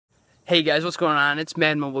Hey guys, what's going on? It's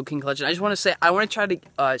Mad Mobile King Clutch, and I just want to say I want to try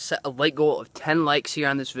to set a like goal of 10 likes here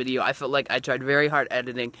on this video. I felt like I tried very hard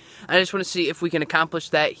editing. I just want to see if we can accomplish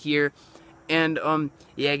that here. And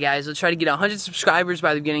yeah, guys, let's try to get 100 subscribers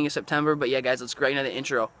by the beginning of September. But yeah, guys, let's go right into the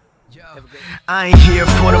intro. I ain't here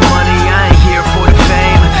for the money, I ain't here for the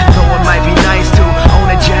fame. Though it might be nice to own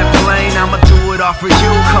a jet plane, I'ma do it all for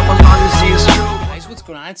you. Come along and see it's true. Guys, what's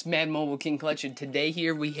going on? It's Mad Mobile King Clutch, and today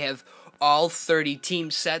here we have all 30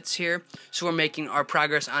 team sets here. So we're making our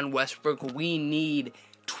progress on Westbrook. We need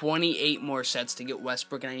 28 more sets to get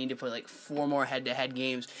Westbrook, and I need to play like 4 more head-to-head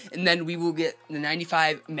games, and then we will get the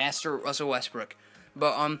 95 Master Russell Westbrook.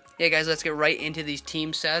 But yeah, guys, let's get right into these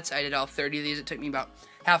team sets. I did all 30 of these. It took me about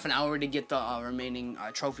half an hour to get the remaining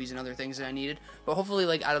trophies and other things that I needed. But hopefully,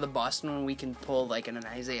 like, out of the Boston one, we can pull like an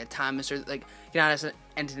Isaiah Thomas, or like, get out of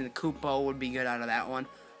Anthony Kupo would be good out of that one.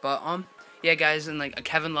 But yeah, guys, and like a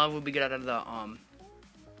Kevin Love would be good out of the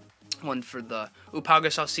one for the Pau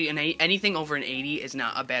Gasol. See, and anything over an 80 is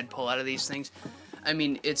not a bad pull out of these things. I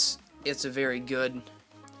mean, it's a very good.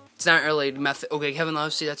 It's not really method. Okay, Kevin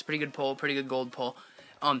Love. See, that's a pretty good pull, pretty good gold pull.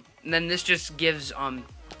 And then this just gives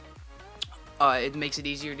it makes it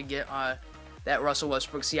easier to get that Russell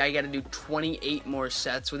Westbrook. See, I got to do 28 more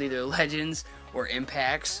sets with either legends or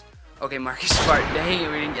impacts. Okay, Marcus Smart. Dang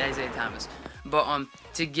it, we didn't get Isaiah Thomas. But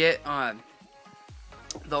to get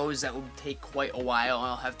those, that will take quite a while.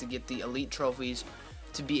 I'll have to get the elite trophies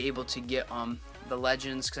to be able to get the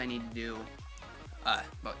legends, because I need to do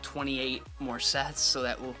about 28 more sets, so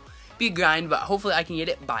that will be a grind, but hopefully I can get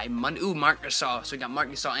it by Monday. Ooh, Marc Gasol. So we got Marc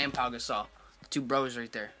Gasol and Pau Gasol, the 2 bros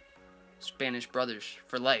right there, Spanish brothers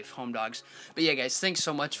for life, home dogs. But yeah, guys, thanks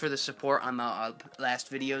so much for the support on the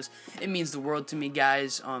last videos. It means the world to me,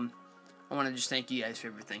 guys. I want to just thank you guys for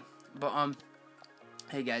everything. But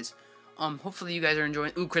hey guys, hopefully you guys are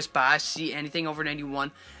enjoying. Ooh, Chris Bosh. See, anything over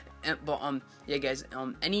 91. But yeah, guys,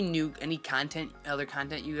 any content, other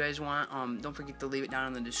content you guys want, don't forget to leave it down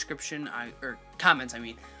in the description, or comments, I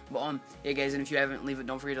mean. But yeah, guys, and if you haven't,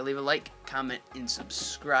 don't forget to leave a like, comment, and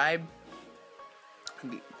subscribe.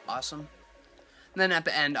 It'd be awesome. And then at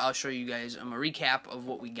the end, I'll show you guys a recap of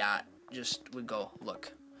what we got. We go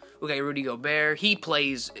look. Okay, Rudy Gobert. He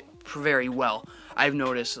plays very well. I've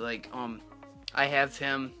noticed, like, I have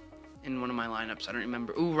him in one of my lineups. I don't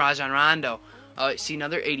remember. Ooh, Rajon Rondo. See,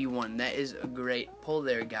 another 81. That is a great pull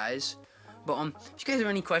there, guys. But if you guys have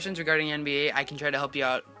any questions regarding NBA, I can try to help you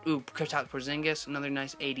out. Ooh, Kristaps Porzingis, another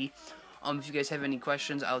nice 80. If you guys have any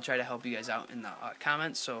questions, I'll try to help you guys out in the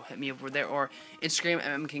comments. So hit me up over there, or Instagram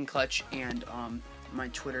 @MKingClutch, and my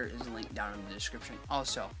Twitter is linked down in the description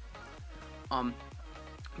also.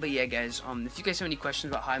 But yeah, guys, if you guys have any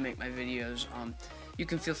questions about how I make my videos, you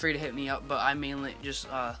can feel free to hit me up. But I mainly just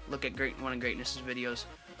look at one of Greatness's videos.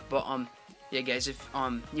 But yeah, guys, if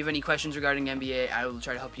you have any questions regarding NBA, I will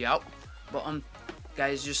try to help you out. But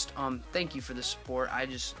guys, just thank you for the support. I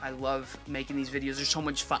love making these videos. They're so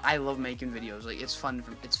much fun. I love making videos. Like, it's fun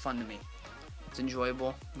to me. It's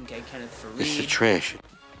enjoyable. Okay, Kenneth for Reed. This is trash.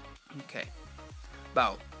 Okay,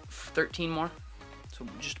 about 13 more. So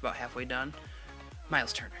just about halfway done.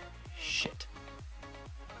 Miles Turner. Shit.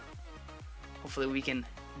 Hopefully we can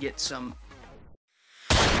get some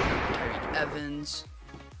Tyreke Evans.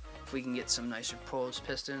 If we can get some nicer pulls,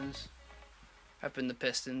 Pistons. Up in the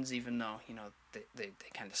Pistons, even though, you know, they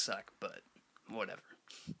kind of suck, but whatever.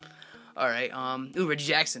 All right. Ooh, Reggie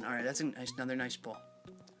Jackson. All right, that's another nice pull.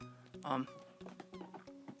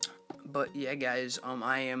 But yeah, guys,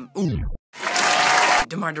 I am. Ooh,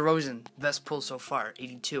 DeMar DeRozan, best pull so far,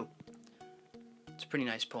 82. It's a pretty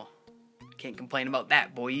nice pull. Can't complain about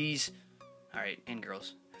that, boys. All right, and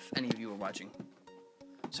girls, if any of you are watching,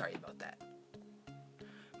 sorry about that.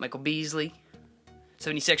 Michael Beasley.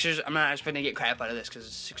 76ers, I'm not expecting to get crap out of this because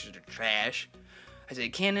the Sixers are trash. Isaiah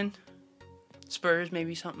Cannon. Spurs,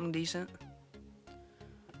 maybe something decent.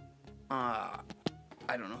 I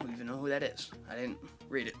don't even know who that is. I didn't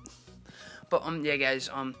read it. But, yeah, guys,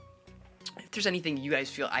 if there's anything you guys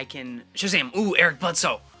feel I can... Shazam! Ooh, Eric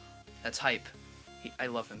Bledsoe! That's hype. I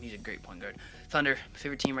love him. He's a great point guard. Thunder,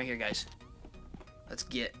 favorite team right here, guys. Let's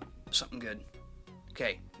get something good.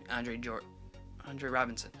 Okay, Andre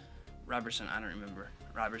Robertson, I don't remember.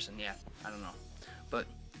 Robertson, yeah, I don't know. But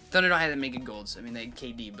Thunder don't have that many good golds. I mean, they had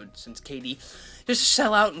KD, but since KD just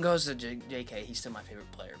sell out and goes to JK, he's still my favorite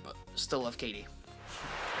player, but still love KD.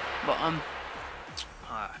 But,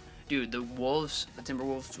 dude, the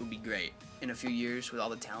Timberwolves would be great in a few years with all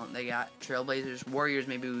the talent they got. Trailblazers, Warriors,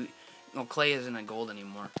 maybe Clay isn't a gold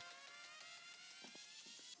anymore.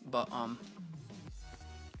 But,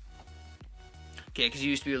 okay, because you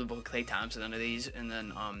used to be able to put Klay Thompson under these, and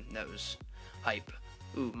then that was hype.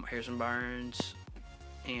 Ooh, Harrison Barnes.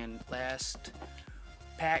 And last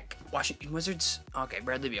pack, Washington Wizards. Okay,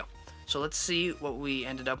 Bradley Beal. So let's see what we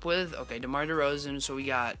ended up with. Okay, DeMar DeRozan. So we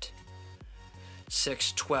got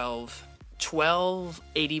 6, 12,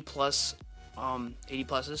 80 plus, 80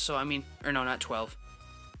 pluses. So I mean, or no, not 12,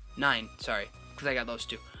 9. Sorry, because I got those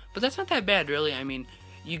two. But that's not that bad, really. I mean,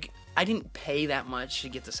 I didn't pay that much to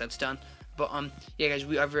get the sets done. But yeah, guys,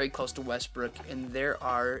 we are very close to Westbrook, and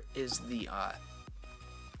is the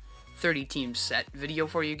 30-team set video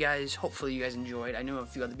for you guys. Hopefully you guys enjoyed. I know a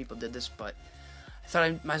few other people did this, but I thought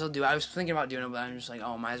I might as well do it. I was thinking about doing it, but I'm just like,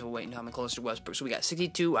 oh, might as well wait until I'm closer to Westbrook. So we got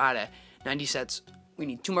 62 out of 90 sets. We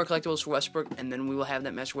need 2 more collectibles for Westbrook, and then we will have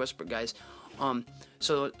that match for Westbrook, guys.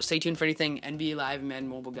 So stay tuned for anything NBA Live and Madden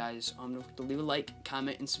Mobile, guys. Don't forget to leave a like,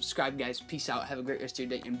 comment, and subscribe, guys. Peace out. Have a great rest of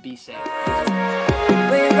your day, and be safe.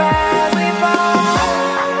 We rise, we fall.